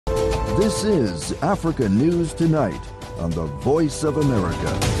This is Africa News Tonight on the Voice of America.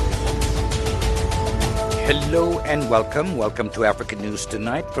 Hello and welcome. Welcome to Africa News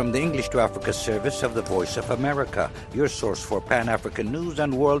Tonight from the English to Africa service of the Voice of America, your source for Pan-African news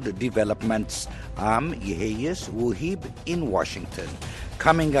and world developments. I'm Yeheyes Wuhib in Washington.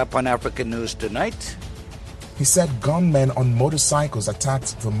 Coming up on Africa News Tonight. He said gunmen on motorcycles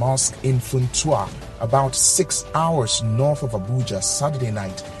attacked the mosque in Funtua about 6 hours north of Abuja Saturday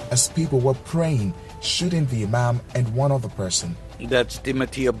night as people were praying, shooting the imam and one other person. That's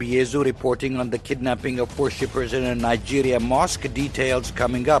Timothy Obiezu reporting on the kidnapping of worshippers in a Nigerian mosque. Details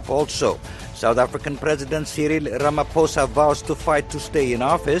coming up also. South African President Cyril Ramaphosa vows to fight to stay in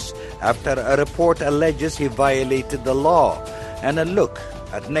office after a report alleges he violated the law. And a look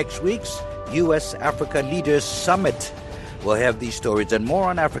at next week's U.S.-Africa Leaders Summit. We'll have these stories and more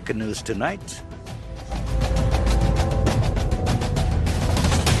on Africa News Tonight.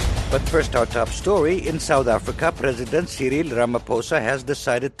 But first, our top story. In South Africa, President Cyril Ramaphosa has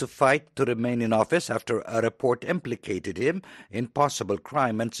decided to fight to remain in office after a report implicated him in possible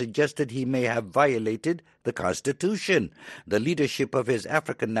crime and suggested he may have violated the Constitution. The leadership of his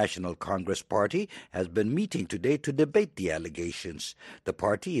African National Congress party has been meeting today to debate the allegations. The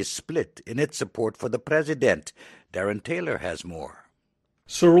party is split in its support for the president. Darren Taylor has more.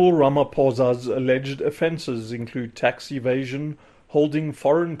 Cyril Ramaphosa's alleged offences include tax evasion, holding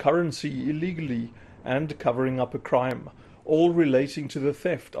foreign currency illegally, and covering up a crime, all relating to the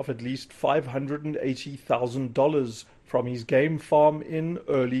theft of at least $580,000 from his game farm in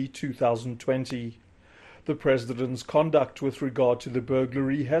early 2020. The president's conduct with regard to the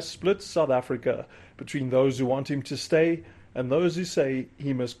burglary has split South Africa between those who want him to stay and those who say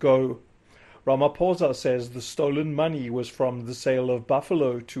he must go. Ramaphosa says the stolen money was from the sale of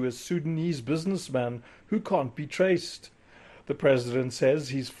buffalo to a Sudanese businessman who can't be traced. The president says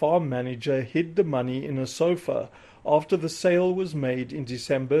his farm manager hid the money in a sofa after the sale was made in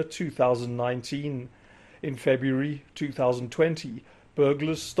December 2019. In February 2020,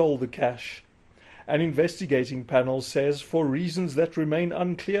 burglars stole the cash. An investigating panel says for reasons that remain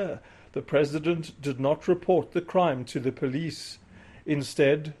unclear, the president did not report the crime to the police.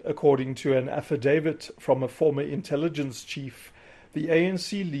 Instead, according to an affidavit from a former intelligence chief, the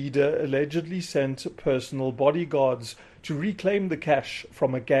ANC leader allegedly sent personal bodyguards to reclaim the cash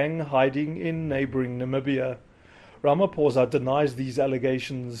from a gang hiding in neighboring Namibia. Ramaphosa denies these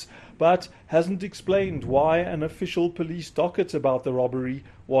allegations, but hasn't explained why an official police docket about the robbery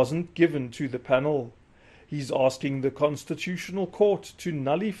wasn't given to the panel. He's asking the Constitutional Court to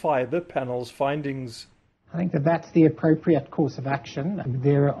nullify the panel's findings. I think that that's the appropriate course of action.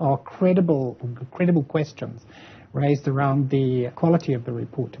 There are credible questions raised around the quality of the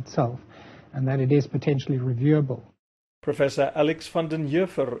report itself, and that it is potentially reviewable. Professor Alex van den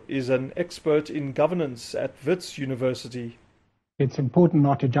Heever is an expert in governance at Wits University. It's important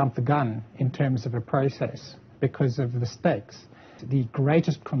not to jump the gun in terms of a process because of the stakes. The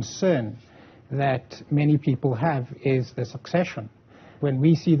greatest concern that many people have is the succession. When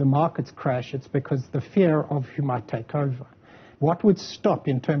we see the markets crash, it's because the fear of who might take over. What would stop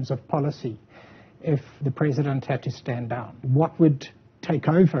in terms of policy if the president had to stand down? What would take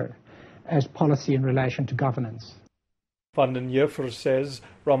over as policy in relation to governance? Van den Heever says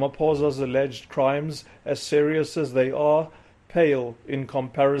Ramaphosa's alleged crimes, as serious as they are, pale in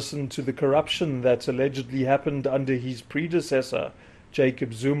comparison to the corruption that allegedly happened under his predecessor,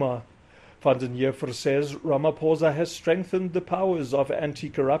 Jacob Zuma. Van den Heever says Ramaphosa has strengthened the powers of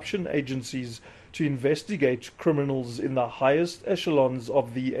anti-corruption agencies to investigate criminals in the highest echelons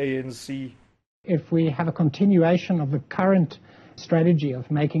of the ANC. If we have a continuation of the current strategy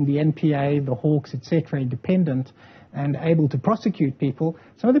of making the NPA, the Hawks, etc. independent and able to prosecute people,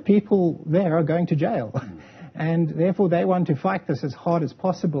 some of the people there are going to jail. And therefore they want to fight this as hard as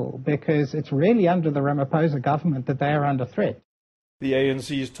possible because it's really under the Ramaphosa government that they are under threat. The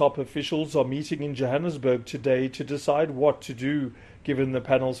ANC's top officials are meeting in Johannesburg today to decide what to do, given the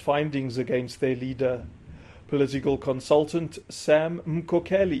panel's findings against their leader. Political consultant Sam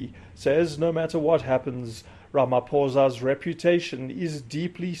Mkokeli says no matter what happens, Ramaphosa's reputation is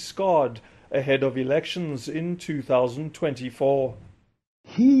deeply scarred ahead of elections in 2024.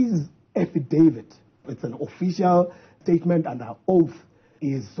 His affidavit, it's an official statement and an oath,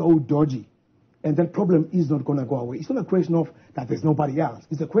 is so dodgy. And that problem is not going to go away. It's not a question of that there's nobody else.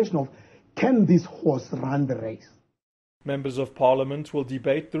 It's a question of, can this horse run the race? Members of Parliament will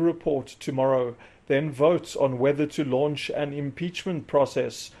debate the report tomorrow, then vote on whether to launch an impeachment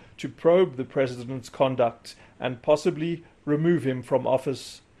process to probe the president's conduct and possibly remove him from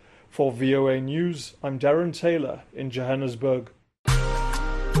office. For VOA News, I'm Darren Taylor in Johannesburg.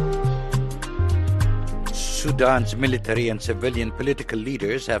 Sudan's military and civilian political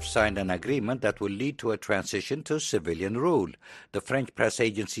leaders have signed an agreement that will lead to a transition to civilian rule. The French press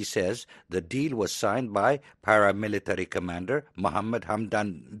agency says the deal was signed by paramilitary commander Mohamed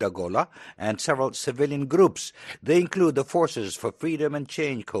Hamdan Dagalo and several civilian groups. They include the Forces for Freedom and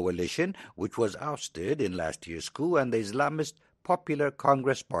Change Coalition, which was ousted in last year's coup, and the Islamist Popular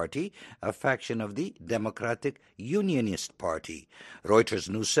Congress Party, a faction of the Democratic Unionist Party. Reuters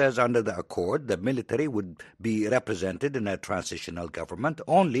News says under the accord, the military would be represented in a transitional government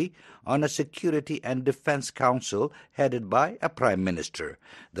only on a Security and Defense Council headed by a prime minister.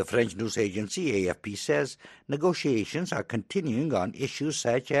 The French news agency AFP says negotiations are continuing on issues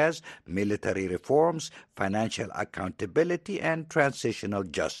such as military reforms, financial accountability, and transitional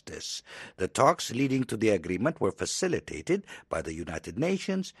justice. The talks leading to the agreement were facilitated by the United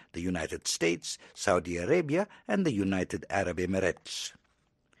Nations, the United States, Saudi Arabia, and the United Arab Emirates.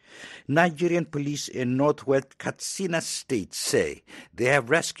 Nigerian police in northwest Katsina State say they have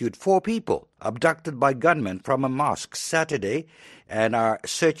rescued 4 people abducted by gunmen from a mosque Saturday and are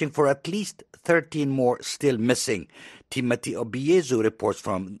searching for at least 13 more still missing. Timothy Obiezu reports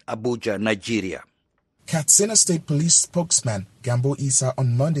from Abuja, Nigeria. Katsina State Police spokesman Gambo Isa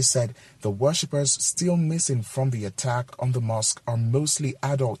on Monday said the worshippers still missing from the attack on the mosque are mostly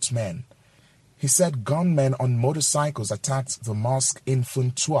adult men. He said gunmen on motorcycles attacked the mosque in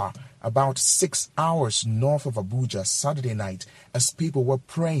Funtua about 6 hours north of Abuja Saturday night as people were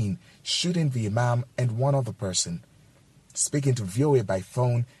praying, shooting the imam and one other person. Speaking to VOA by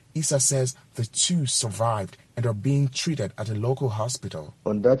phone, Isa says the 2 survived and are being treated at a local hospital.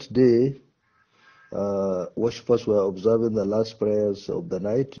 On that day, worshippers were observing the last prayers of the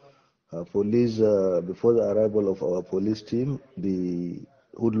night. Police, before the arrival of our police team, the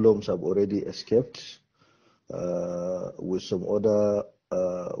hoodlums have already escaped with some other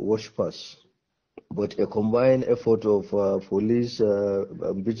worshippers. But a combined effort of police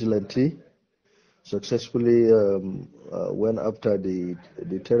and vigilante successfully went after the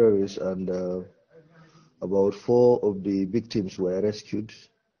terrorists, and about 4 of the victims were rescued.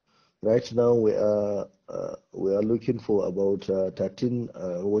 Right now, we are looking for about 13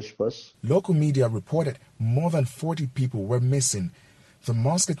 worshippers. Local media reported more than 40 people were missing. The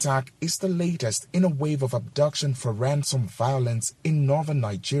mosque attack is the latest in a wave of abduction for ransom violence in northern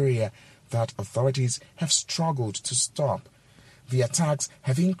Nigeria that authorities have struggled to stop. The attacks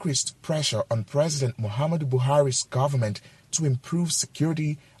have increased pressure on President Muhammadu Buhari's government to improve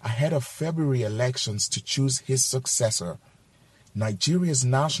security ahead of February elections to choose his successor. Nigeria's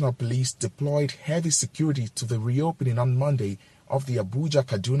National Police deployed heavy security to the reopening on Monday of the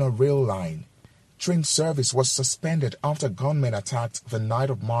Abuja-Kaduna rail line. Train service was suspended after gunmen attacked the night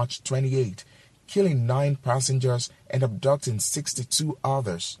of March 28, killing 9 passengers and abducting 62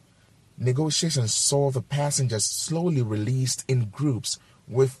 others. Negotiations saw the passengers slowly released in groups,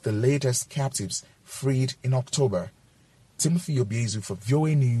 with the latest captives freed in October. Timothy Obiezu for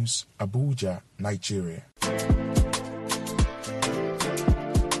VOA News, Abuja, Nigeria.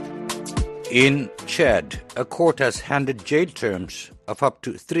 In Chad, a court has handed jail terms of up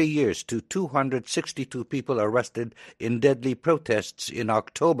to 3 years to 262 people arrested in deadly protests in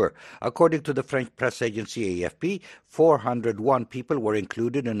October. According to the French press agency AFP, 401 people were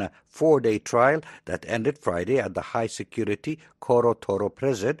included in a 4-day trial that ended Friday at the high-security Koro Toro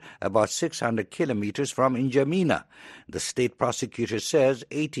prison, about 600 kilometers from N'Djamena. The state prosecutor says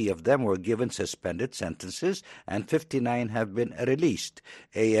 80 of them were given suspended sentences and 59 have been released.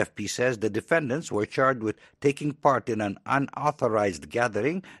 AFP says the defendants were charged with taking part in an unauthorized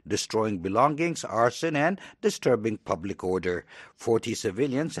gathering, destroying belongings, arson, and disturbing public order. 40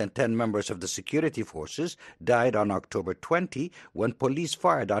 civilians and 10 members of the security forces died on October 20 when police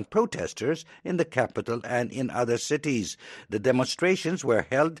fired on protesters in the capital and in other cities. The demonstrations were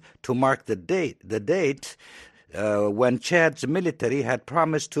held to mark the date when Chad's military had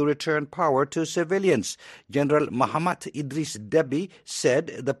promised to return power to civilians. General Mahamat Idris Deby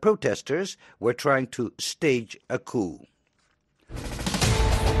said the protesters were trying to stage a coup.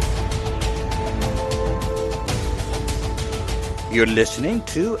 You're listening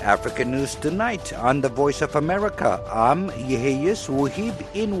to Africa News Tonight on the Voice of America. I'm Yeheyes Wuhib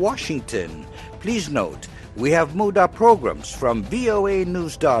in Washington. Please note, we have moved our programs from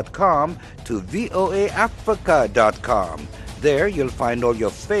voanews.com to voaafrica.com. There you'll find all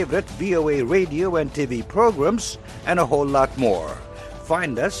your favorite VOA radio and TV programs and a whole lot more.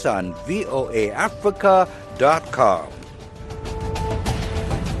 Find us on voaafrica.com.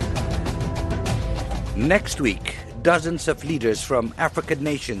 Next week, dozens of leaders from African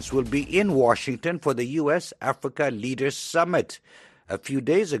nations will be in Washington for the U.S.-Africa Leaders Summit. A few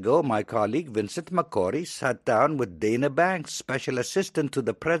days ago, my colleague Vincent Makori sat down with Dana Banks, Special Assistant to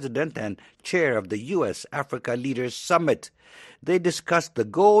the President and Chair of the U.S.-Africa Leaders Summit. They discussed the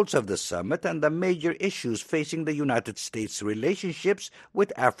goals of the summit and the major issues facing the United States' relationships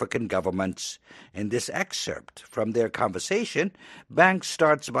with African governments. In this excerpt from their conversation, Banks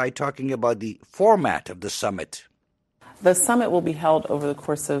starts by talking about the format of the summit. The summit will be held over the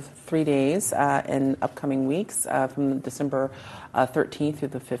course of 3 days in upcoming weeks, from December 13th through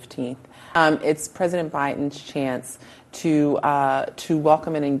the 15th. It's President Biden's chance to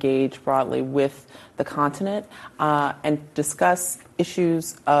welcome and engage broadly with the continent and discuss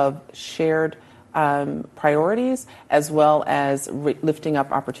issues of shared priorities, as well as lifting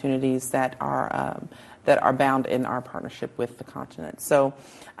up opportunities that are bound in our partnership with the continent. So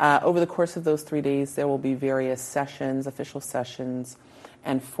over the course of those 3 days, there will be various sessions, official sessions,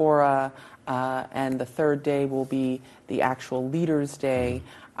 and fora, and the third day will be the actual Leaders' Day,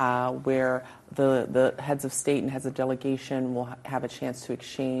 where the heads of state and heads of delegation will have a chance to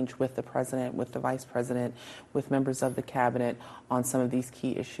exchange with the president, with the vice president, with members of the cabinet on some of these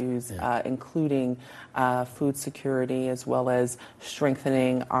key issues, including food security, as well as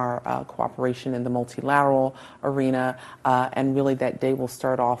strengthening our cooperation in the multilateral arena. And really that day will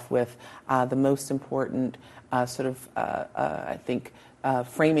start off with the most important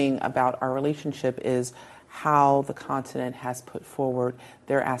framing about our relationship is how the continent has put forward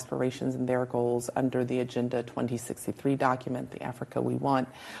their aspirations and their goals under the Agenda 2063 document, the Africa We Want,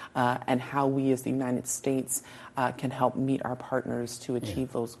 and how we as the United States can help meet our partners to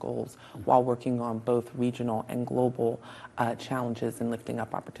achieve those goals while working on both regional and global challenges and lifting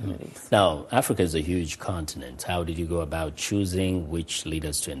up opportunities. Now, Africa is a huge continent. How did you go about choosing which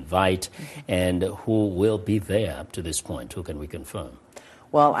leaders to invite and who will be there up to this point? Who can we confirm?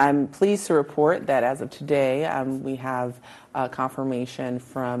 Well, I'm pleased to report that as of today, we have confirmation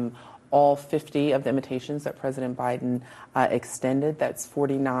from all 50 of the invitations that President Biden extended. That's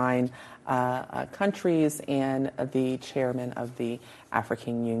 49 countries and the chairman of the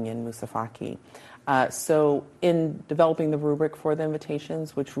African Union, Moussa Faki. So in developing the rubric for the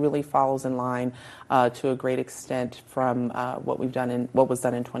invitations, which really follows in line to a great extent from what was done in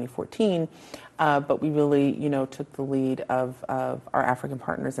 2014, but we really, took the lead of our African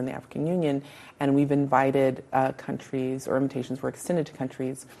partners in the African Union, and we've invited countries, or invitations were extended to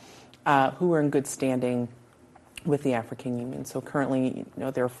countries who are in good standing with the African Union. So currently,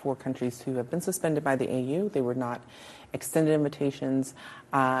 there are 4 countries who have been suspended by the AU. They were not extended invitations,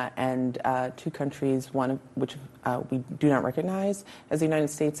 and 2 countries, one of which we do not recognize as the United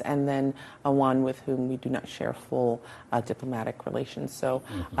States, and then one with whom we do not share full diplomatic relations. So,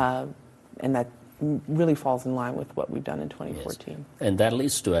 and that really falls in line with what we've done in 2014. Yes. And that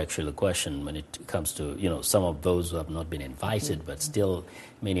leads to actually the question when it comes to, some of those who have not been invited, but still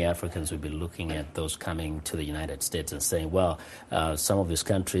many Africans will be looking at those coming to the United States and saying, well, some of these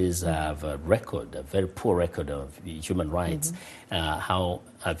countries have a very poor record of human rights. How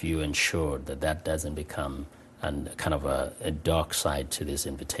have you ensured that that doesn't become kind of a dark side to these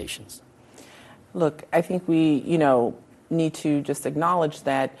invitations? Look, I think we, need to just acknowledge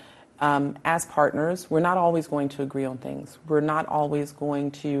that as partners, we're not always going to agree on things. We're not always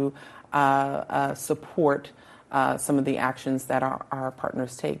going to support some of the actions that our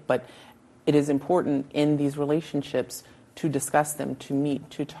partners take. But it is important in these relationships to discuss them, to meet,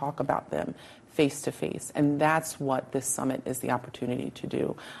 to talk about them face to face. And that's what this summit is the opportunity to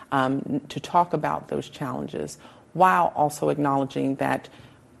do, to talk about those challenges while also acknowledging that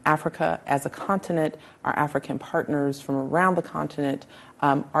Africa as a continent, our African partners from around the continent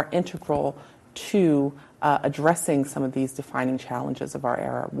are integral to addressing some of these defining challenges of our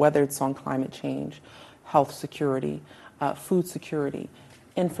era, whether it's on climate change, health security, food security,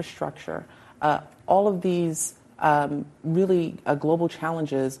 infrastructure. All of these really global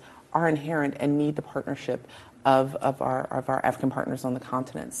challenges are inherent and need the partnership of our African partners on the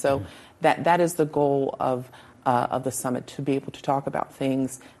continent. So that is the goal of the summit, to be able to talk about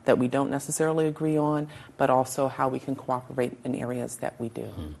things that we don't necessarily agree on, but also how we can cooperate in areas that we do.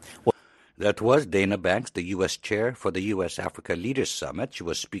 That was Dana Banks, the U.S. chair for the U.S.-Africa Leaders Summit. She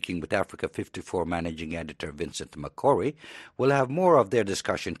was speaking with Africa 54 managing editor Vincent Makori. We'll have more of their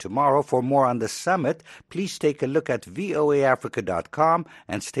discussion tomorrow. For more on the summit, please take a look at voaafrica.com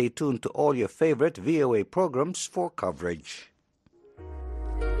and stay tuned to all your favorite VOA programs for coverage.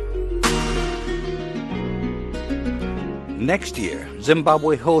 Next year,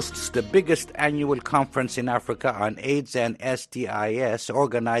 Zimbabwe hosts the biggest annual conference in Africa on AIDS and STIs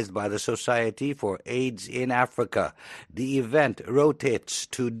organized by the Society for AIDS in Africa. The event rotates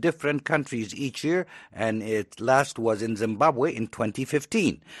to different countries each year, and its last was in Zimbabwe in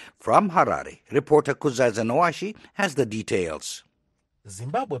 2015. From Harare, reporter Kuzaza Noashi has the details.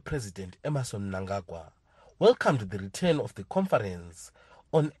 Zimbabwe President Emmerson Mnangagwa welcomed the return of the conference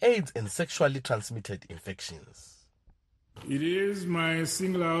on AIDS and sexually transmitted infections. It is my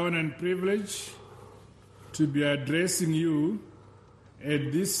singular honor and privilege to be addressing you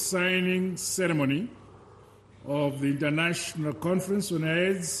at this signing ceremony of the International Conference on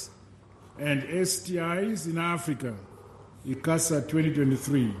AIDS and STIs in Africa, ICASA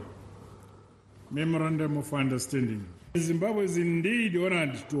 2023, Memorandum of Understanding. Zimbabwe is indeed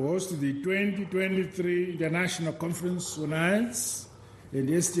honored to host the 2023 International Conference on AIDS and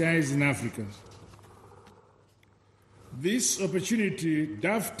STIs in Africa. This opportunity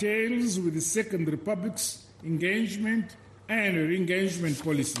dovetails with the Second Republic's engagement and re-engagement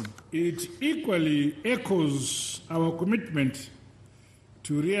policy. It equally echoes our commitment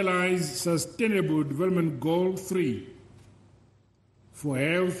to realize Sustainable Development Goal 3 for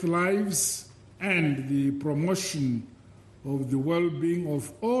health lives and the promotion of the well-being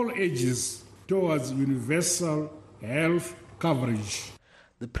of all ages towards universal health coverage.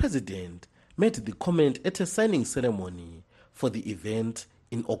 The President made the comment at a signing ceremony for the event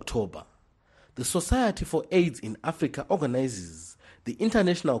in October. The Society for AIDS in Africa organizes the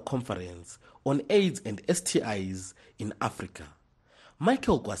International Conference on AIDS and STIs in Africa.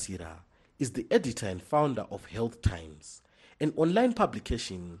 Michael Gwasira is the editor and founder of Health Times, an online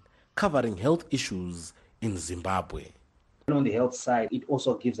publication covering health issues in Zimbabwe. On the health side, it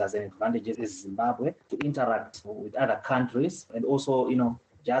also gives us an advantage as Zimbabwe to interact with other countries and also,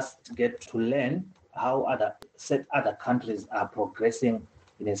 just get to learn how other countries are progressing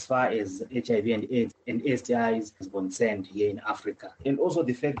in as far as HIV and AIDS and STIs is concerned here in Africa. And also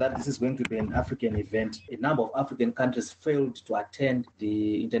the fact that this is going to be an African event. A number of African countries failed to attend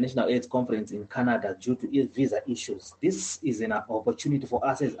the International AIDS Conference in Canada due to visa issues. This is an opportunity for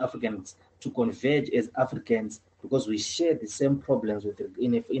us as Africans to converge as Africans because we share the same problems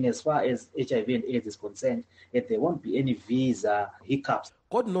in as far as HIV and AIDS is concerned, that there won't be any visa hiccups.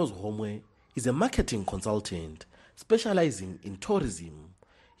 God Knows Homwe is a marketing consultant specializing in tourism.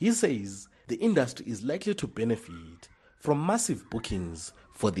 He says the industry is likely to benefit from massive bookings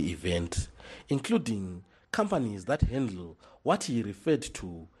for the event, including companies that handle what he referred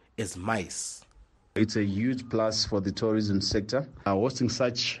to as MICE. It's a huge plus for the tourism sector. Hosting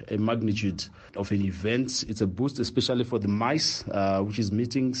such a magnitude of an event, it's a boost, especially for the MICE, which is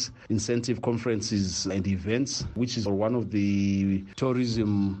meetings, incentive conferences and events, which is one of the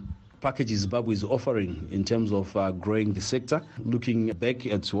tourism packages Zimbabwe is offering in terms of growing the sector. Looking back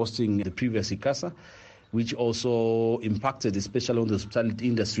at hosting the previous ICASA, which also impacted especially on the hospitality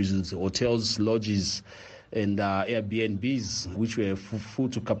industries, hotels, lodges, and Airbnbs, which were full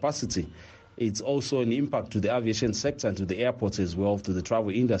to capacity. It's also an impact to the aviation sector and to the airports as well, to the travel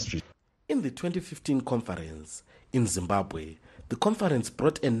industry. In the 2015 conference in Zimbabwe, the conference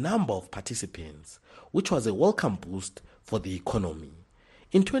brought a number of participants, which was a welcome boost for the economy.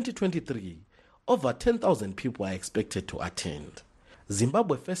 In 2023, over 10,000 people are expected to attend.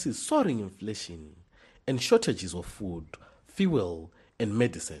 Zimbabwe faces soaring inflation and shortages of food, fuel, and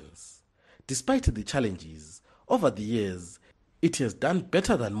medicines. Despite the challenges, over the years, it has done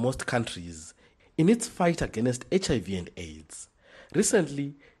better than most countries in its fight against HIV and AIDS.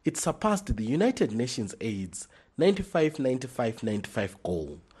 Recently, it surpassed the United Nations AIDS 95-95-95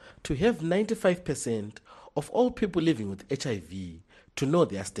 goal to have 95% of all people living with HIV to know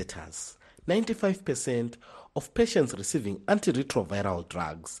their status, 95% of patients receiving antiretroviral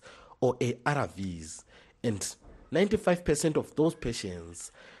drugs or ARVs, and 95% of those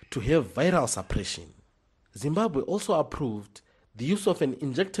patients to have viral suppression. Zimbabwe also approved the use of an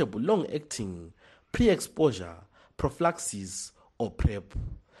injectable long-acting pre-exposure prophylaxis or PrEP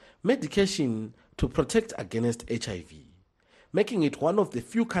medication to protect against HIV, making it one of the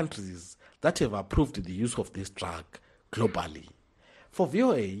few countries that have approved the use of this drug globally. For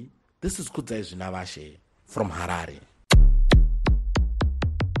VOA, this is Kudzai Zvinavashe from Harare.